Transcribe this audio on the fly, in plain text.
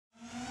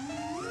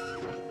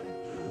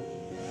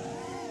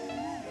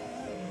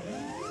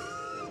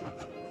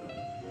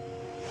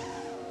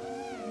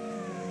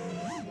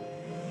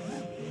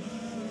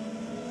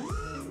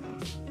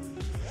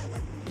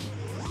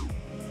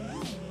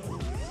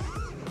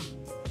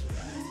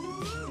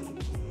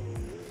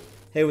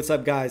Hey, what's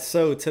up guys?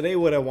 So today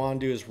what I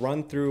want to do is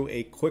run through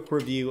a quick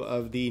review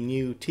of the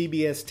new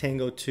TBS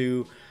Tango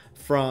 2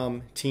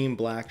 from Team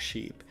Black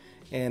Sheep.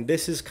 And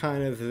this is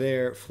kind of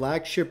their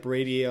flagship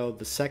radio,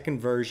 the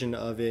second version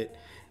of it.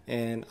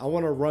 And I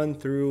want to run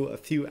through a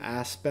few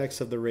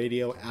aspects of the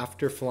radio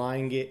after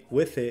flying it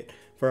with it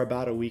for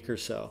about a week or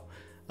so.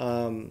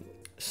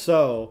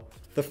 So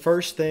the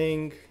first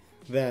thing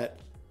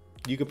that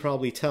you could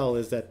probably tell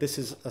is that this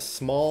is a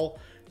small,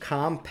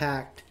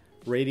 compact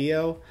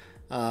radio.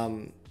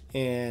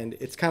 And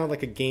it's kind of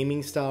like a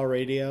gaming style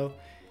radio.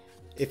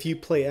 If you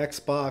play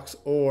Xbox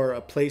or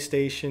a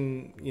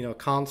PlayStation,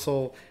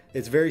 console,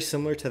 it's very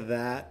similar to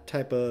that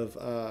type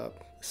of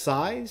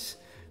size.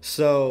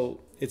 So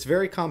it's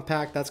very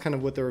compact. That's kind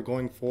of what they were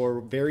going for.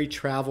 Very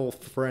travel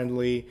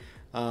friendly.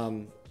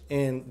 And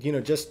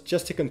just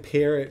to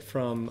compare it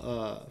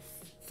from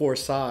for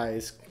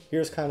size,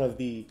 here's kind of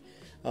the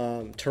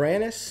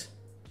Taranis,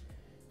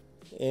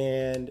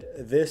 and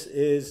this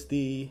is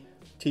the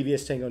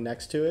TBS Tango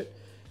next to it.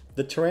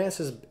 The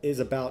Taranis is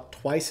about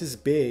twice as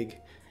big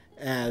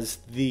as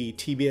the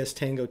TBS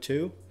Tango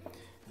 2.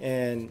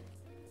 And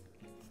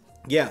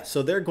yeah,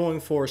 so they're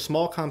going for a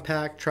small,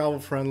 compact,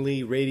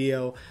 travel-friendly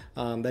radio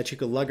that you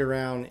could lug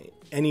around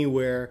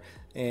anywhere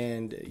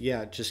and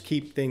yeah, just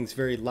keep things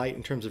very light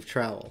in terms of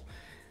travel.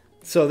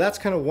 So that's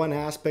kind of one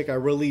aspect I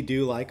really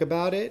do like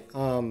about it.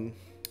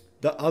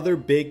 The other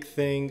big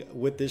thing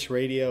with this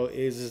radio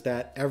is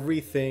that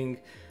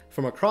everything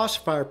from a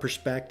Crossfire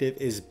perspective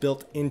is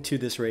built into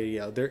this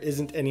radio. There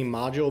isn't any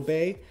module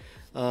bay.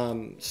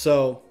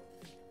 So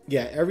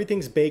yeah,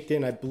 everything's baked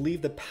in. I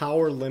believe the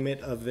power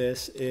limit of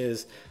this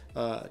is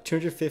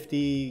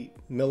 250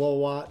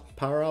 milliwatt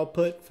power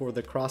output for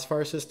the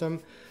Crossfire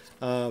system.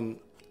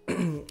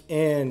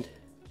 And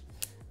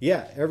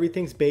yeah,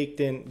 everything's baked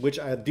in, which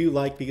I do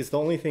like because the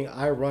only thing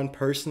I run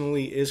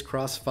personally is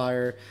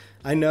Crossfire.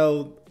 I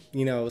know,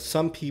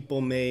 some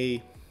people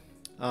may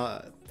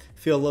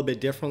feel a little bit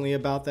differently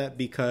about that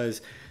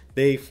because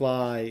they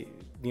fly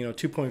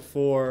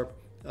 2.4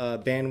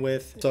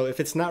 bandwidth. So if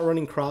it's not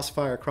running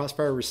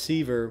Crossfire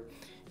receiver,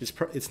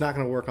 it's not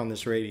going to work on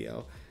this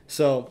radio.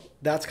 So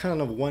that's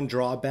kind of one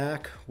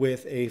drawback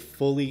with a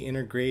fully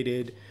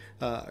integrated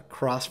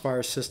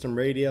Crossfire system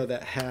radio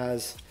that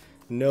has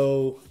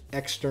no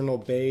external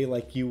bay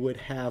like you would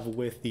have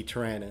with the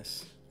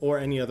Taranis or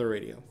any other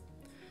radio.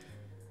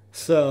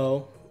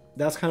 So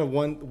that's kind of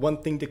one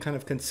thing to kind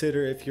of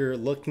consider if you're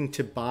looking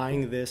to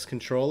buying this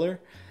controller.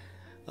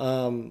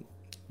 The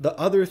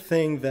other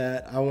thing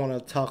that I want to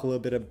talk a little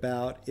bit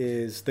about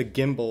is the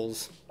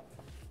gimbals.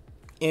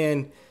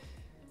 And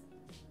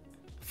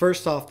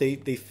first off, they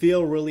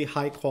feel really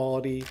high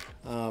quality.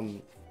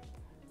 I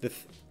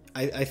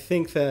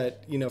think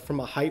that from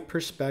a height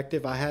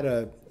perspective, I had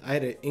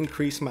to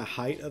increase my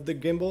height of the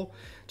gimbal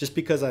just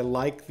because I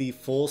like the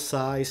full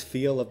size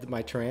feel of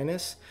my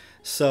Taranis.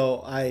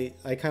 So I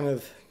kind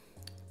of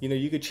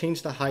you could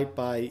change the height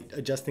by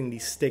adjusting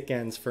these stick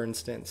ends, for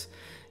instance.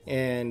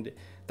 And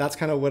that's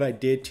kind of what I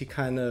did to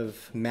kind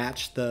of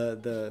match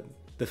the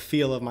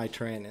feel of my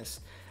Taranis.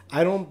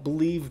 I don't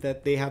believe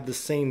that they have the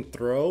same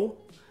throw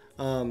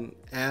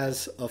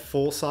as a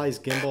full-size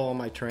gimbal on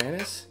my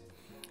Taranis.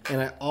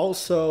 And I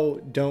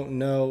also don't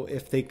know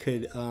if they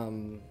could,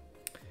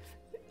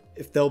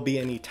 if they'll be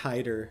any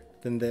tighter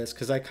than this,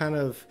 because I kind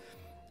of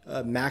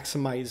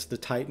maximize the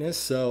tightness.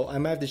 So I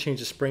might have to change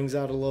the springs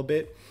out a little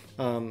bit.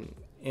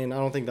 And I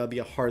don't think that'll be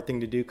a hard thing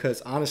to do because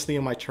honestly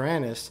on my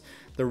Taranis,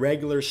 the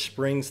regular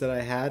springs that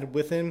I had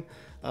with him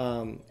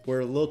were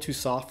a little too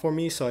soft for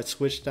me. So I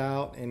switched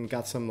out and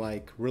got some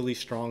like really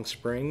strong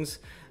springs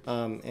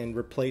and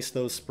replaced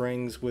those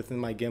springs within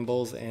my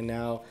gimbals. And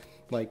now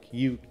like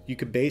you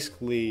could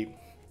basically,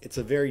 it's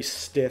a very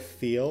stiff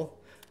feel,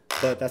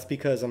 but that's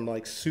because I'm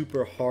like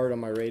super hard on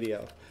my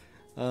radio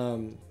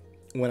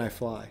when I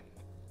fly.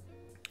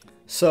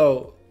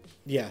 So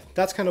yeah,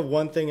 that's kind of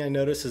one thing I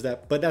noticed is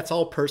that, but that's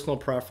all personal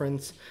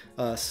preference.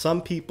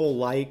 Some people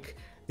like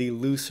the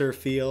looser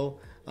feel.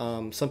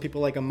 Some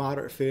people like a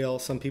moderate feel.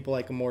 Some people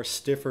like a more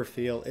stiffer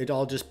feel. It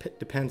all just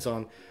depends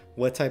on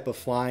what type of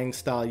flying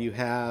style you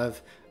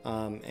have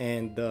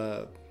and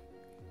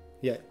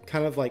yeah,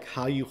 kind of like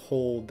how you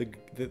hold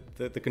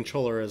the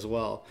controller as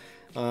well.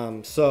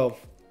 So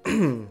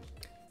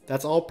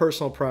that's all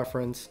personal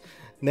preference.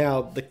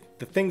 Now,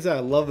 the things that I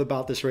love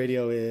about this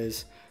radio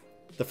is,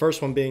 the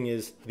first one being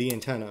is the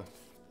antenna.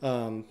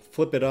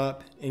 Flip it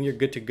up and you're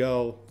good to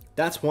go.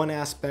 That's one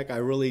aspect I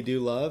really do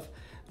love.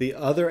 The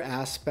other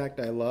aspect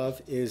I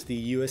love is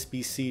the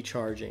USB-C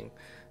charging.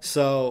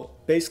 So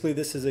basically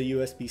this is a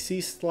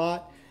USB-C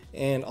slot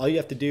and all you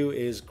have to do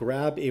is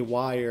grab a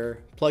wire,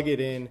 plug it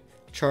in,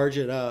 charge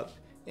it up,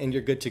 and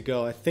you're good to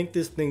go. I think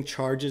this thing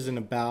charges in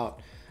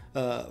about,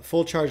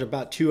 full charge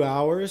about 2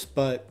 hours,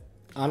 but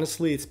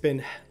honestly it's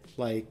been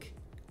like,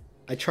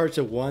 I charged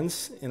it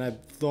once and I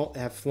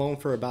have flown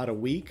for about a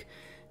week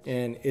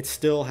and it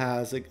still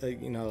has a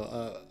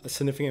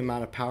significant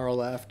amount of power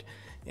left,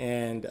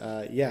 and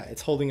yeah,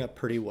 it's holding up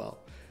pretty well.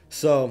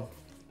 So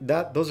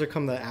those are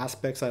some of the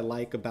aspects I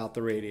like about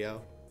the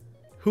radio.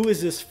 who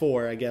is this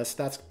for? I guess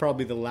that's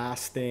probably the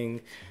last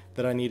thing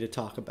that I need to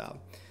talk about.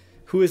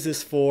 Who is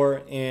this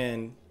for?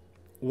 And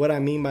what I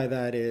mean by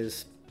that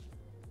is,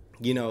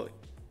 you know,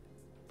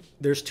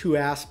 there's two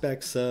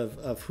aspects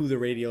of who the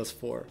radio is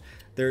for.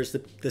 There's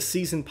the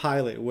seasoned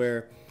pilot,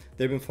 where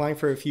they've been flying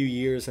for a few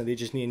years and they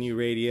just need a new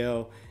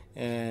radio,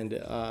 and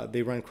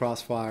they run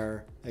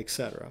Crossfire,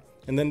 etc.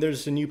 And then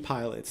there's the new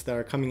pilots that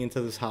are coming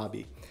into this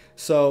hobby.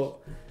 So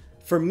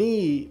for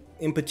me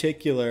in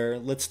particular,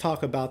 let's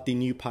talk about the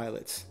new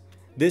pilots.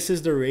 This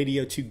is the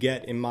radio to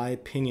get, in my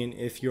opinion,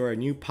 if you're a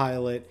new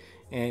pilot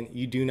and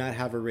you do not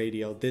have a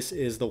radio. This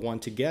is the one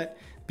to get,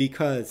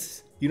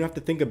 because you don't have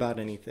to think about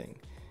anything.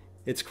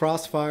 It's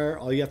Crossfire.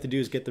 All you have to do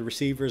is get the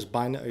receivers,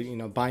 bind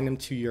them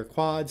to your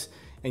quads,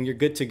 and you're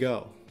good to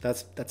go.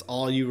 That's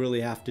all you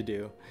really have to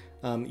do.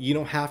 You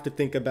don't have to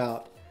think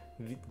about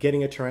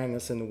getting a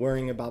Taranis and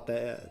worrying about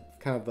the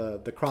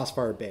the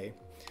Crossfire bay.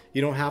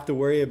 You don't have to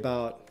worry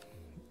about,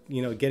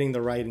 you know, getting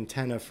the right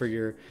antenna for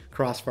your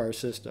Crossfire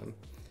system.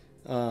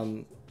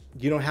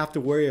 You don't have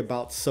to worry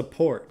about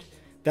support.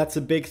 That's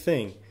a big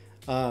thing.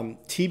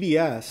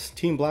 TBS,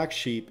 Team Black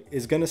Sheep,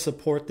 is going to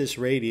support this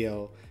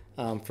radio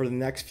for the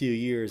next few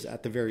years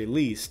at the very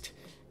least,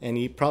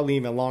 and probably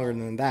even longer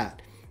than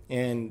that.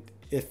 And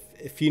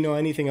if you know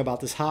anything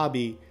about this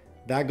hobby,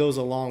 that goes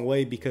a long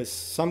way, because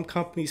some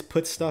companies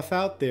put stuff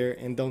out there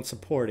and don't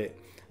support it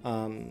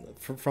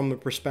from the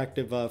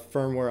perspective of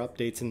firmware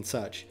updates and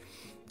such.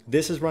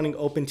 This is running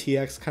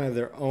OpenTX, kind of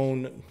their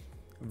own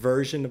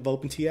version of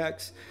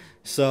OpenTX,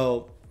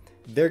 so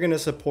they're going to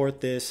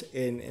support this.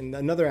 And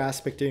another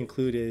aspect to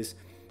include is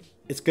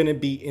it's going to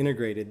be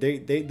integrated.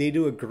 They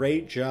do a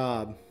great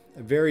job,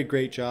 a very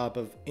great job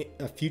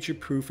of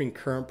future-proofing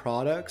current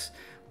products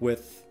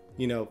with,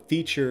 you know,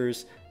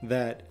 features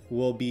that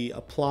will be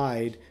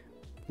applied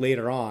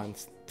later on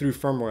through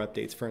firmware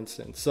updates, for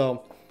instance.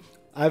 So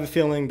I have a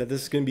feeling that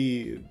there's going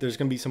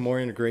to be some more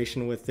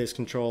integration with this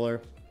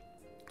controller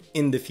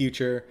in the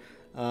future,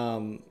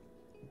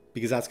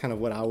 because that's kind of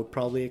what I would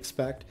probably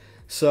expect.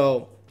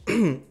 So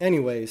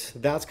anyways,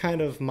 that's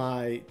kind of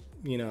my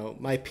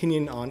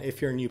opinion on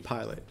if you're a new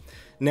pilot.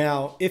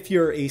 Now, if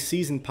you're a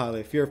seasoned pilot,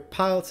 if your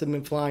pilots have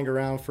been flying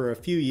around for a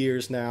few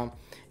years now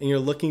and you're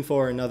looking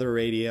for another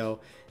radio,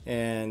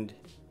 and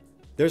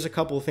there's a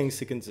couple of things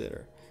to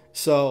consider.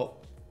 So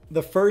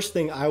the first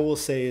thing I will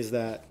say is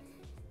that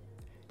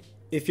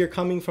if you're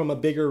coming from a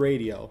bigger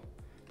radio,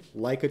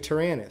 like a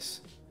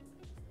Taranis,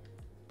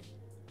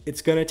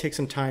 it's going to take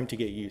some time to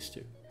get used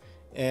to.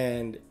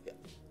 And,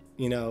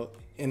 you know,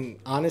 and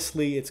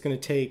honestly, it's going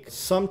to take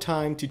some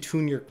time to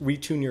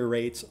retune your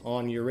rates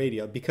on your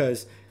radio,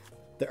 because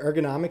the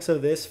ergonomics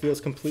of this feels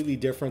completely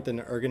different than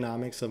the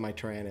ergonomics of my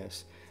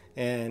Taranis.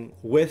 And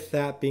with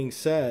that being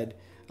said,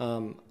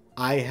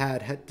 I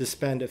had to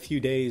spend a few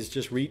days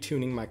just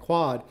retuning my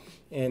quad,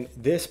 and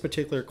this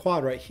particular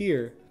quad right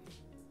here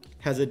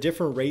has a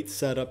different rate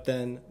setup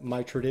than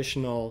my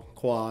traditional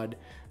quad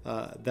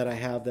that I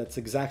have. That's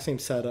the exact same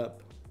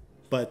setup,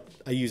 but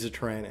I use a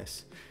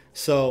Taranis.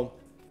 So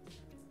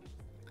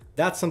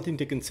that's something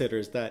to consider,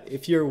 is that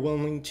if you're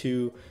willing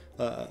to,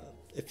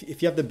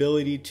 if you have the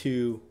ability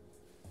to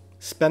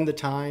spend the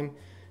time,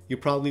 you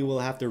probably will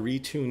have to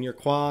retune your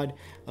quad.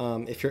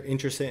 If you're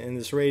interested in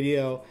this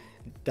radio,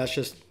 that's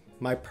just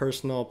my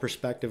personal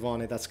perspective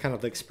on it. That's kind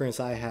of the experience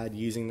I had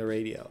using the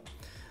radio.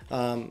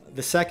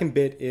 The second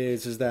bit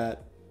is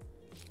that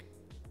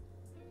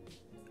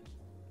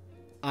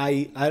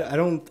I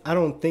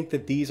don't think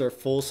that these are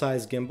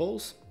full-size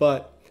gimbals,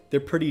 but they're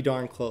pretty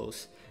darn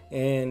close,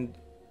 and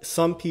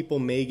some people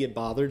may get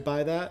bothered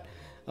by that.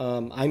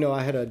 I know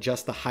I had to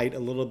adjust the height a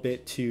little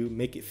bit to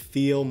make it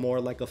feel more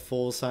like a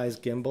full-size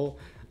gimbal,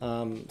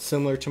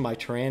 similar to my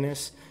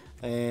Taranis.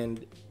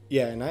 And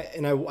yeah,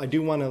 and I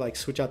do want to like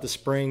switch out the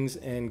springs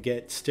and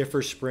get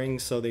stiffer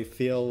springs so they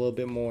feel a little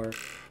bit more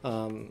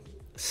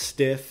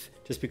stiff,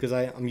 just because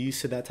I'm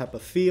used to that type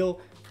of feel.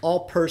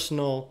 All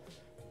personal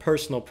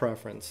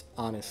preference,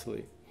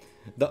 honestly.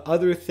 The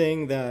other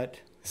thing that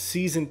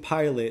seasoned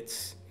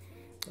pilots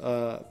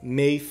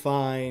may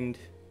find,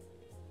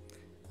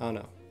 I don't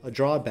know, a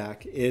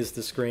drawback is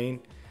the screen.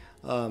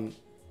 I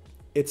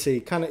think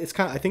it's kind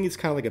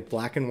of like a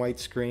black and white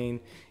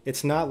screen.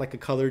 It's not like a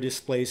color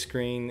display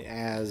screen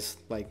as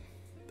like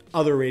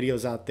other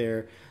radios out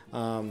there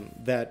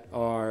that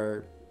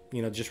are,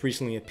 you know, just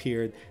recently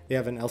appeared. They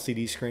have an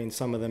LCD screen.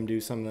 Some of them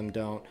do, some of them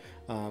don't.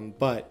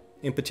 But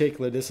in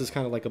particular, this is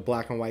kind of like a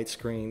black and white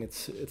screen.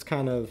 It's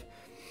kind of,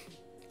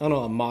 I don't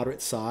know, a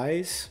moderate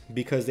size,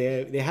 because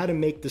they had to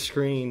make the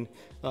screen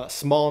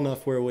small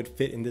enough where it would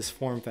fit in this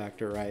form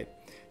factor, right?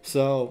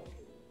 So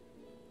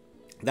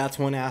that's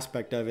one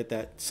aspect of it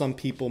that some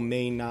people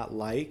may not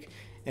like,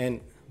 and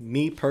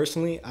me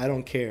personally, I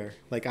don't care.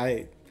 Like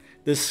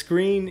the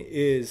screen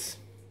is,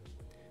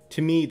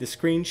 to me, the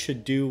screen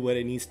should do what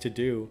it needs to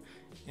do,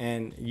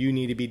 and you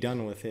need to be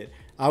done with it.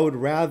 I would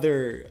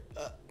rather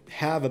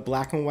have a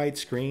black and white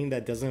screen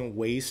that doesn't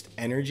waste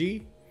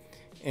energy,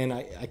 and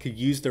I could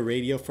use the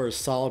radio for a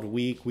solid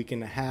week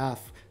and a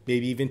half,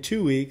 maybe even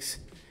 2 weeks,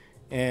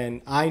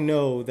 and I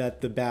know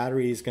that the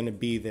battery is going to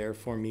be there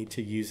for me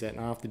to use it, and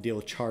I don't have to deal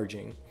with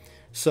charging.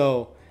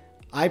 So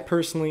I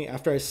personally,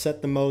 after I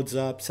set the modes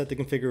up, set the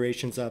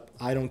configurations up,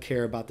 I don't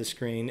care about the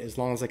screen as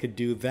long as I could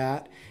do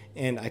that,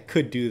 and I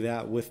could do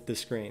that with the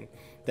screen.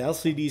 The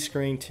LCD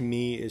screen to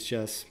me is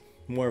just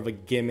more of a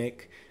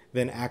gimmick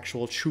than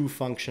actual true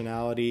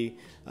functionality.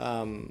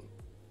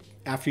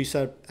 After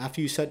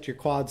you set your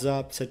quads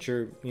up, set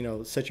your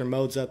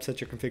modes up,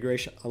 set your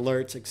configuration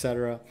alerts,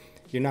 etc.,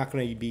 you're not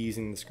going to be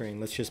using the screen.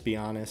 Let's just be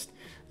honest.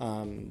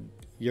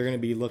 You're going to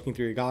be looking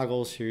through your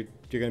goggles. You're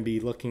going to be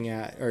looking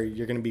at, or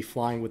you're going to be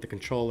flying with the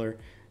controller.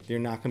 You're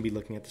not going to be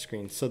looking at the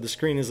screen. So the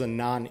screen is a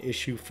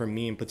non-issue for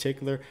me in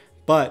particular.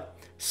 But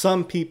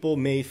some people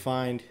may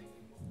find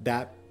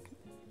that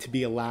to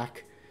be a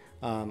lack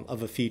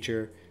of a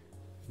feature.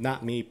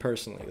 Not me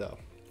personally, though.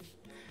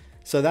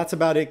 So that's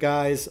about it,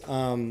 guys.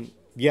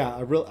 Yeah,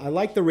 I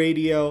like the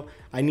radio.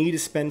 I need to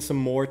spend some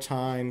more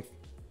time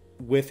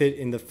with it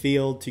in the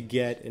field to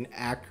get an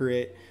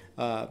accurate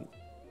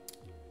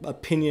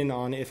opinion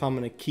on if I'm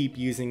going to keep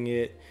using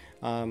it,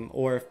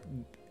 or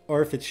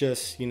if it's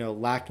just, you know,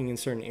 lacking in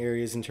certain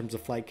areas in terms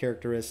of flight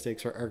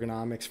characteristics or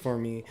ergonomics for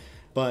me.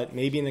 But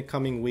maybe in the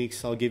coming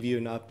weeks I'll give you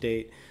an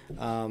update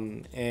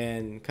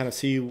and kind of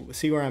see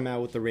where I'm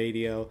at with the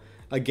radio.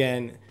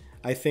 Again,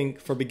 I think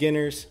for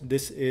beginners,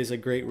 this is a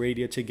great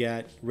radio to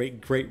get,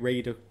 great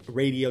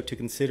radio to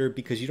consider,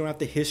 because you don't have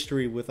the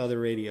history with other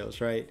radios,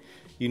 right?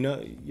 You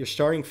know, you're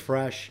starting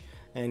fresh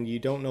and you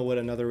don't know what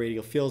another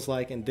radio feels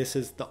like, and this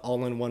is the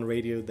all-in-one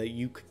radio that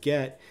you could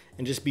get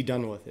and just be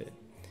done with it.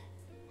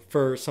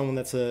 For someone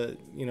that's a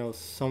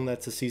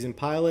seasoned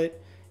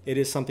pilot, it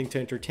is something to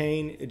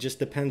entertain. It just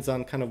depends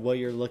on kind of what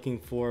you're looking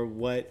for,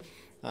 what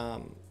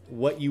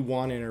you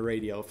want in a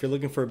radio. If you're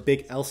looking for a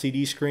big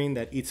LCD screen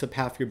that eats up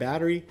half your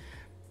battery,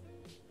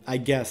 I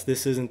guess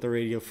this isn't the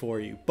radio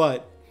for you.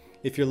 But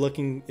if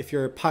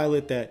you're a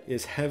pilot that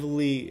is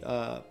heavily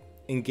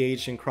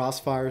engaged in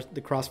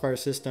the Crossfire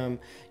system,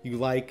 you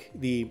like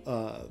the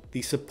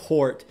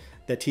support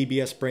that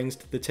TBS brings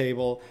to the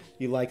table,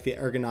 you like the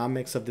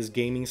ergonomics of this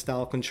gaming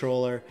style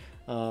controller,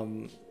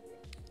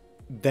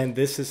 then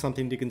this is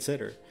something to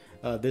consider.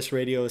 This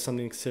radio is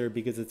something to consider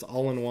because it's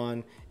all in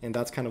one, and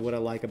that's kind of what I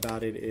like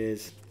about it,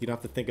 is you don't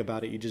have to think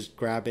about it. You just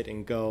grab it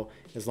and go.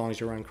 As long as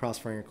you're running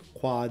Crossfire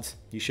quads,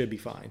 you should be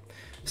fine.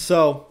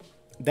 So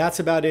that's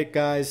about it,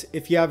 guys.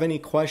 If you have any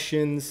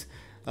questions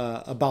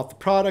about the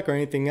product or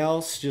anything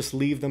else, just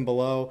leave them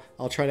below.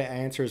 I'll try to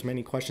answer as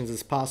many questions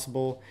as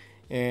possible,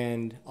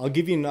 and I'll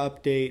give you an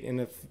update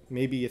in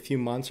maybe a few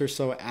months or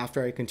so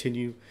after I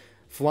continue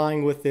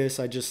flying with this.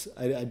 I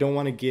don't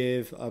want to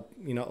give a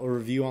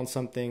review on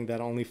something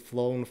that only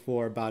flown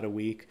for about a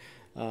week.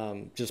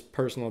 Just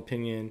personal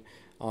opinion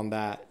on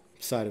that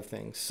side of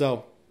things.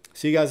 So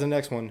see you guys in the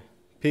next one.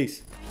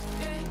 Peace.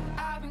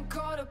 I've been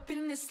caught up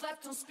in this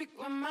life, don't speak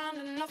my mind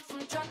enough.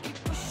 I'm trying to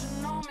keep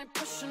pushing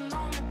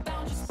on me,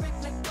 boundaries.